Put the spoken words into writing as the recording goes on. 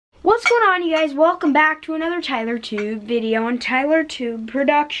What's going on, you guys? Welcome back to another TylerTube video on TylerTube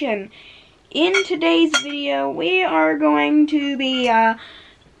Production. In today's video, we are going to be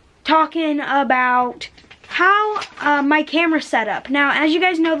talking about how my camera setup. Now, as you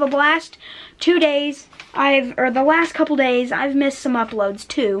guys know, the last 2 days, the last couple days, I've missed some uploads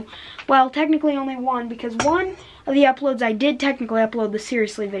too. Well, technically only one, because one of the uploads I did technically upload the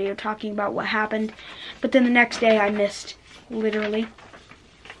Seriously video talking about what happened, but then the next day I missed, literally.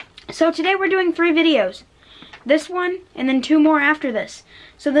 So today we're doing 3 videos. This one, and then 2 more after this.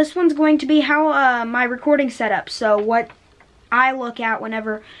 So this one's going to be how my recording setup. So what I look at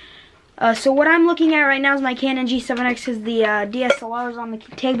whenever. So what I'm looking at right now is my Canon G7X, because the DSLR is on the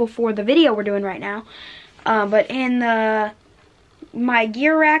table for the video we're doing right now. But in my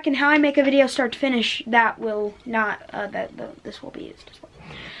gear rack and how I make a video start to finish, that will not. This will be used as well.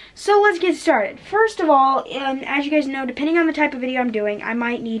 So let's get started. First of all, as you guys know, depending on the type of video I'm doing, I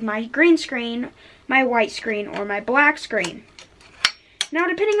might need my green screen, my white screen, or my black screen. Now,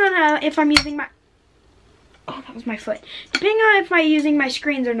 depending on if I'm using my... Oh, that was my foot. Depending on if I'm using my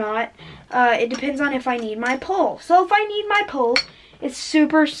screens or not, it depends on if I need my pole. So if I need my pole, it's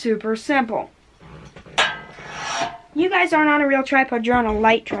super, super simple. You guys aren't on a real tripod, you're on a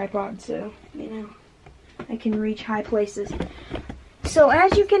light tripod, so, you know, I can reach high places. So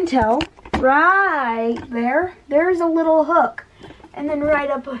as you can tell, right there's a little hook. And then right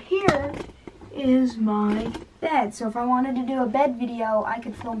up here is my bed. So if I wanted to do a bed video, I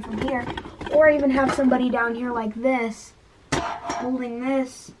could film from here. Or even have somebody down here like this, holding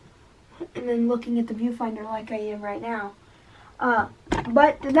this, and then looking at the viewfinder like I am right now.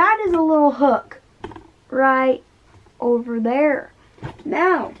 But that is a little hook right over there.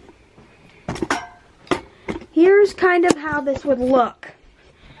 Now, here's kind of how this would look.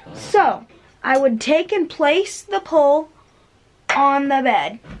 So, I would take and place the pole on the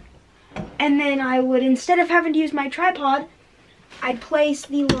bed. And then I would, instead of having to use my tripod, I'd place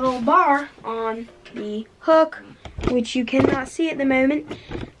the little bar on the hook, which you cannot see at the moment.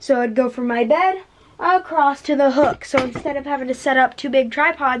 So I'd go from my bed across to the hook. So instead of having to set up 2 big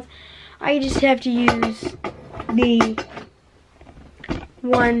tripods, I just have to use the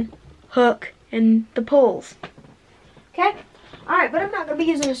one hook and the poles. Okay? Alright, but I'm not going to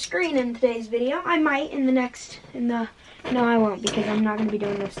be using a screen in today's video. I might in the next, no I won't, because I'm not going to be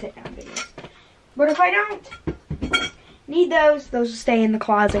doing those sit-down videos. But if I don't need those will stay in the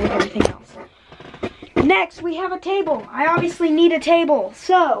closet with everything else. Next, we have a table. I obviously need a table,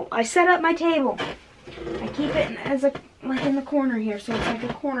 so I set up my table. I keep it as like in the corner here, so it's like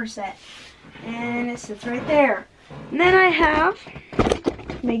a corner set. And it sits right there. And then I have,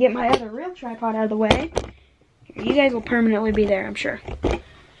 let me get my other real tripod out of the way. You guys will permanently be there, I'm sure.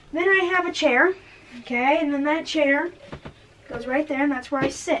 Then I have a chair, okay, and then that chair goes right there, and that's where I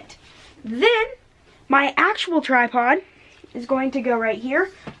sit. Then, my actual tripod is going to go right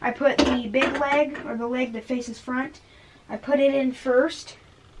here. I put the big leg, or the leg that faces front, I put it in first,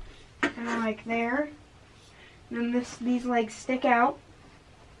 kind of like there. And then these legs stick out.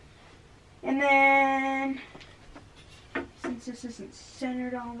 And then, since this isn't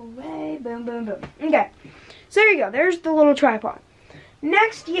centered all the way, boom, boom, boom. Okay, so there you go. There's the little tripod.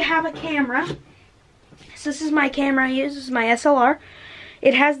 Next, you have a camera. So this is my camera I use. This is my SLR.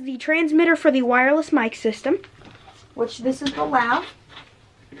 It has the transmitter for the wireless mic system, which this is the lav.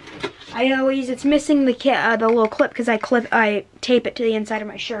 It's missing the little clip because I tape it to the inside of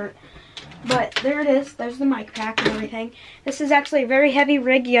my shirt. But there it is. There's the mic pack and everything. This is actually a very heavy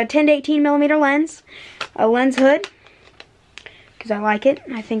rig. You got a 10 to 18 millimeter lens, a lens hood, because I like it.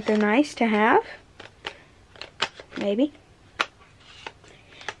 I think they're nice to have. Maybe.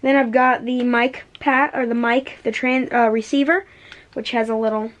 Then I've got the mic pack, or the mic, the receiver, which has a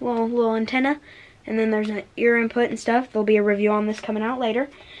little antenna. And then there's an ear input and stuff. There'll be a review on this coming out later.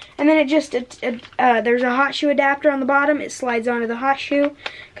 And then there's a hot shoe adapter on the bottom. It slides onto the hot shoe,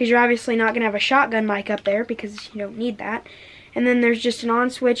 because you're obviously not going to have a shotgun mic up there, because you don't need that. And then there's just an on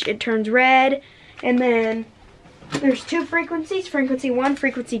switch. It turns red. And then there's 2 frequencies, frequency 1,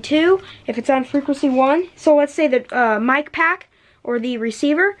 frequency 2. If it's on frequency 1, so let's say the mic pack or the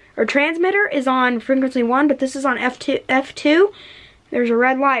receiver or transmitter is on frequency 1, but this is on F2, there's a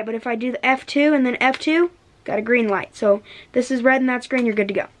red light. But if I do the F2 and then F2, got a green light. So this is red and that's green, you're good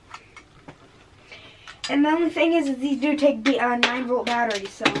to go. And the only thing is these do take 9-volt batteries,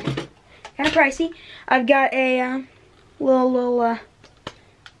 so kind of pricey. I've got a little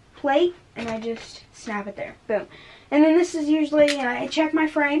plate, and I just snap it there. Boom. And then this is usually, I check my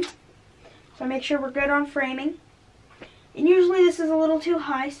frame, so I make sure we're good on framing. And usually this is a little too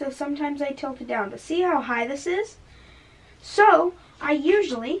high, so sometimes I tilt it down. But see how high this is? So I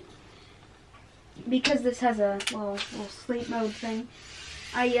usually because this has a little sleep mode thing,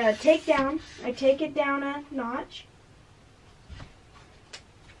 I take it down a notch.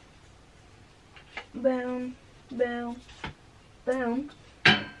 Boom, boom, boom.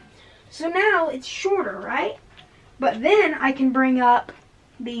 So now it's shorter, right? But then I can bring up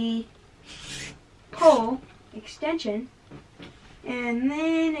the pole extension, and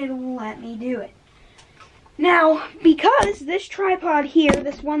then it'll let me do it. Now, because this tripod here,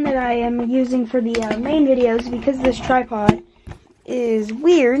 this one that I am using for the main videos, because this tripod is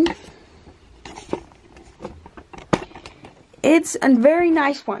weird, it's a very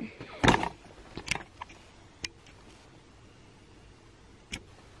nice one.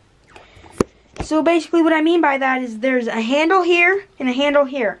 So basically what I mean by that is there's a handle here and a handle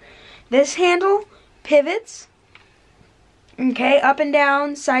here. This handle pivots, okay, up and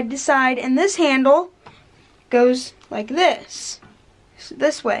down, side to side, and this handle goes like this, so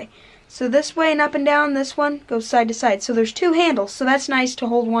this way. So this way and up and down, this one goes side to side. So there's two handles, so that's nice to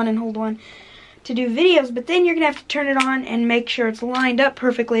hold one and hold one to do videos, but then you're going to have to turn it on and make sure it's lined up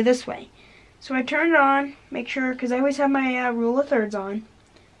perfectly this way. So I turn it on, make sure, because I always have my rule of thirds on.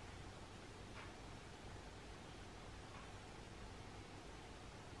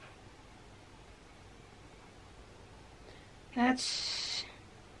 That's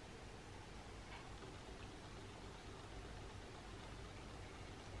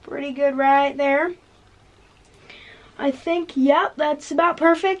pretty good right there. I think, yep, that's about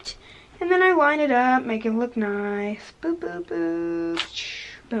perfect. And then I line it up, make it look nice. Boop, boop, boop.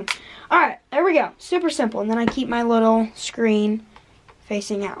 Boom. Alright, there we go. Super simple. And then I keep my little screen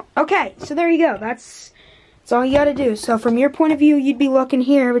facing out. Okay, so there you go. That's all you gotta do. So from your point of view, you'd be looking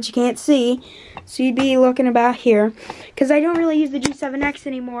here, but you can't see. So you'd be looking about here. Because I don't really use the G7X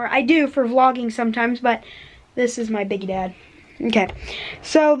anymore. I do for vlogging sometimes, but this is my Big Dad. Okay.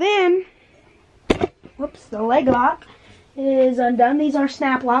 So then, whoops, the leg lock is undone. These are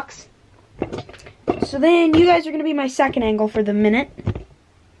snap locks. So then you guys are going to be my second angle for the minute.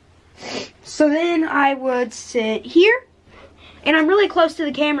 So then I would sit here. And I'm really close to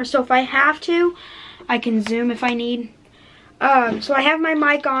the camera, so if I have to, I can zoom if I need. So I have my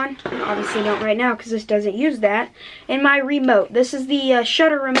mic on. I obviously don't right now because this doesn't use that. And my remote. This is the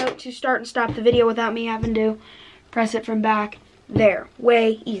shutter remote to start and stop the video without me having to press it from back there.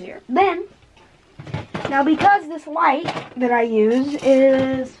 Way easier. Then, now because this light that I use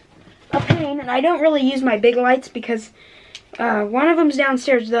is a pain, and I don't really use my big lights because one of them's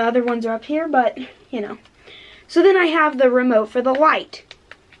downstairs, the other ones are up here, but, you know. So then I have the remote for the light.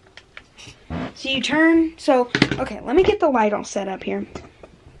 So you turn, okay, let me get the light all set up here.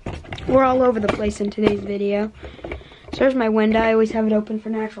 We're all over the place in today's video. So there's my window. I always have it open for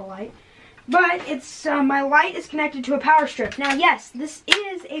natural light. But it's, my light is connected to a power strip. Now, yes, this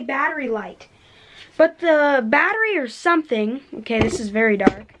is a battery light. But the battery or something, okay, this is very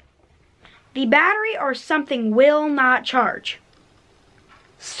dark. The battery or something will not charge.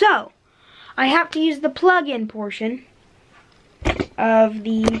 So, I have to use the plug-in portion of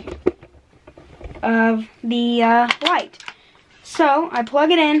the light. So I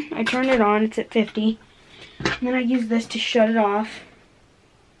plug it in, I turn it on, it's at 50, and then I use this to shut it off.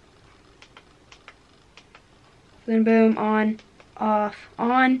 Then boom, on, off,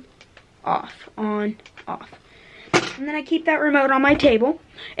 on, off, on, off. And then I keep that remote on my table.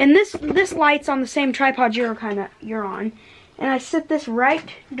 And this light's on the same tripod you're on. And I sit this right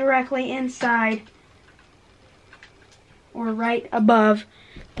directly inside or right above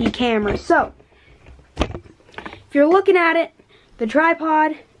the camera. So, if you're looking at it, the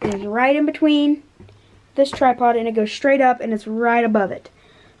tripod is right in between this tripod and it goes straight up and it's right above it.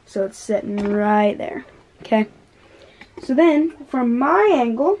 So it's sitting right there. Okay. So then, from my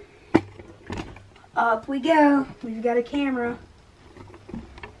angle, up we go. We've got a camera.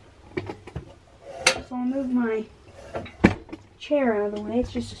 So I'll move my chair out of the way.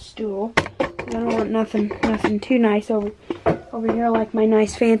 It's just a stool. I don't want nothing too nice over here, like my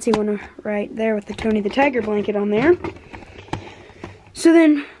nice fancy one right there with the Tony the Tiger blanket on there. So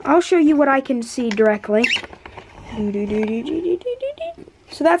then I'll show you what I can see directly.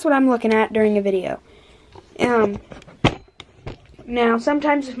 So that's what I'm looking at during a video. Now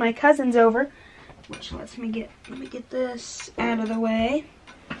sometimes if my cousin's over, which let me get this out of the way.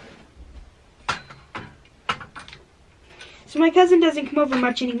 So my cousin doesn't come over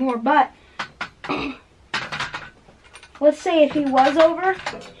much anymore, but let's say if he was over,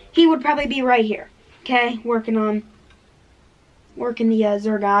 he would probably be right here, okay, working the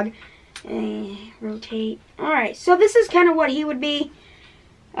Zergog. Rotate. Alright, so this is kind of what he would be.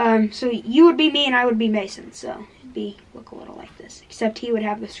 So you would be me and I would be Mason, so it'd look a little like this, except he would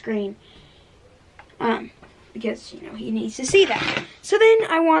have the screen because, you know, he needs to see that. So then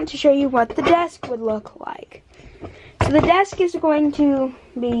I want to show you what the desk would look like. So the desk is going to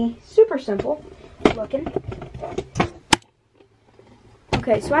be super simple looking.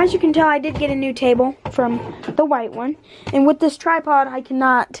 Okay, so as you can tell, I did get a new table from the white one. And with this tripod, I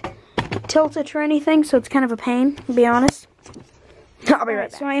cannot tilt it or anything, so it's kind of a pain, to be honest. I'll be right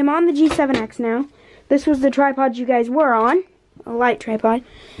back. So I am on the G7X now. This was the tripod you guys were on, a light tripod.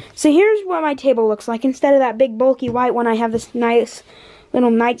 So here's what my table looks like. Instead of that big bulky white one, I have this nice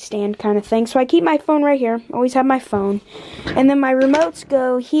little nightstand kind of thing. So I keep my phone right here, always have my phone. And then my remotes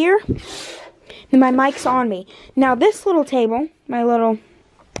go here, and my mic's on me. Now this little table, my little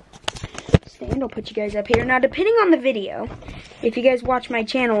stand, I'll put you guys up here. Now depending on the video, if you guys watch my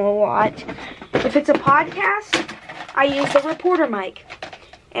channel a lot, if it's a podcast, I use the reporter mic.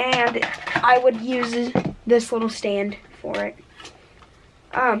 And I would use this little stand for it.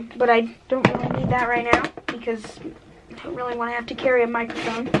 But I don't really need that right now because I don't really want to have to carry a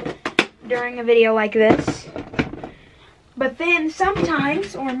microphone during a video like this. But then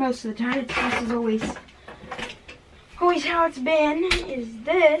sometimes, or most of the time, this is always how it's been, is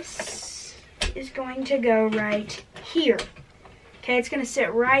this is going to go right here. Okay, it's going to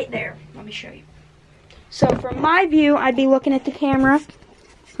sit right there. Let me show you. So from my view, I'd be looking at the camera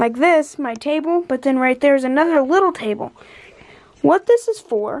like this, my table, but then right there's another little table. What this is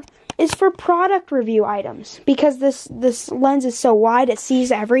for product review items, because this lens is so wide, it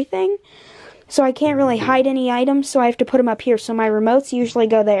sees everything. So I can't really hide any items, so I have to put them up here. So my remotes usually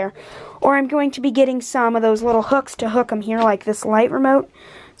go there. Or I'm going to be getting some of those little hooks to hook them here, like this light remote,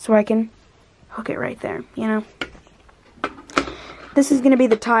 so I can hook it right there, you know. This is going to be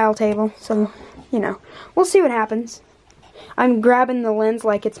the tile table, so, you know, we'll see what happens. I'm grabbing the lens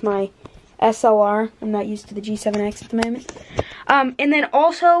like it's my SLR. I'm not used to the G7X at the moment. And then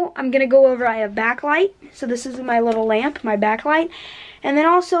also, I'm going to go over, I have backlight. So this is my little lamp, my backlight. And then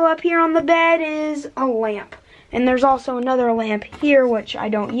also up here on the bed is a lamp. And there's also another lamp here, which I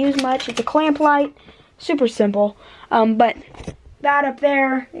don't use much. It's a clamp light. Super simple. But that up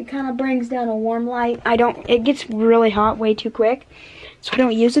there, it kind of brings down a warm light. It gets really hot way too quick. So I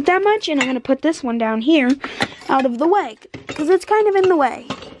don't use it that much. And I'm going to put this one down here out of the way, because it's kind of in the way.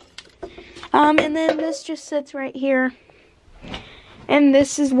 And then this just sits right here. And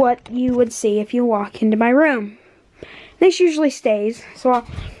this is what you would see if you walk into my room. This usually stays, so I'll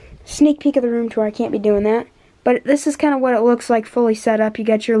sneak peek of the room tour. I can't be doing that. But this is kind of what it looks like fully set up. You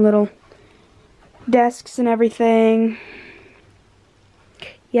got your little desks and everything.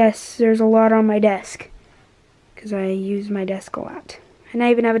 Yes, there's a lot on my desk, because I use my desk a lot. And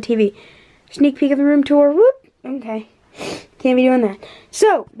I even have a TV. Sneak peek of the room tour. Whoop. Okay. Can't be doing that.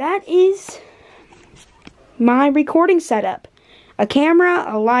 So, that is my recording setup. A camera,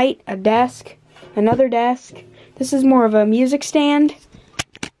 a light, a desk, another desk. This is more of a music stand.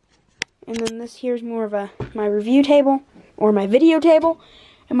 And then this here's more of my review table, or my video table,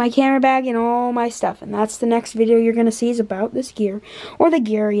 and my camera bag and all my stuff. And that's the next video you're going to see is about this gear, or the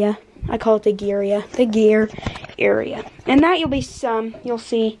gear area. I call it the gear area, the gear area. And that you'll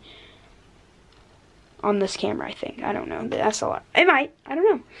see on this camera, I think. I don't know. The SLR. It might. I don't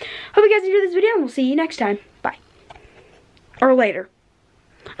know. Hope you guys enjoyed this video, and we'll see you next time. Bye. Or later.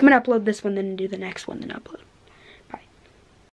 I'm going to upload this one, then do the next one, then upload.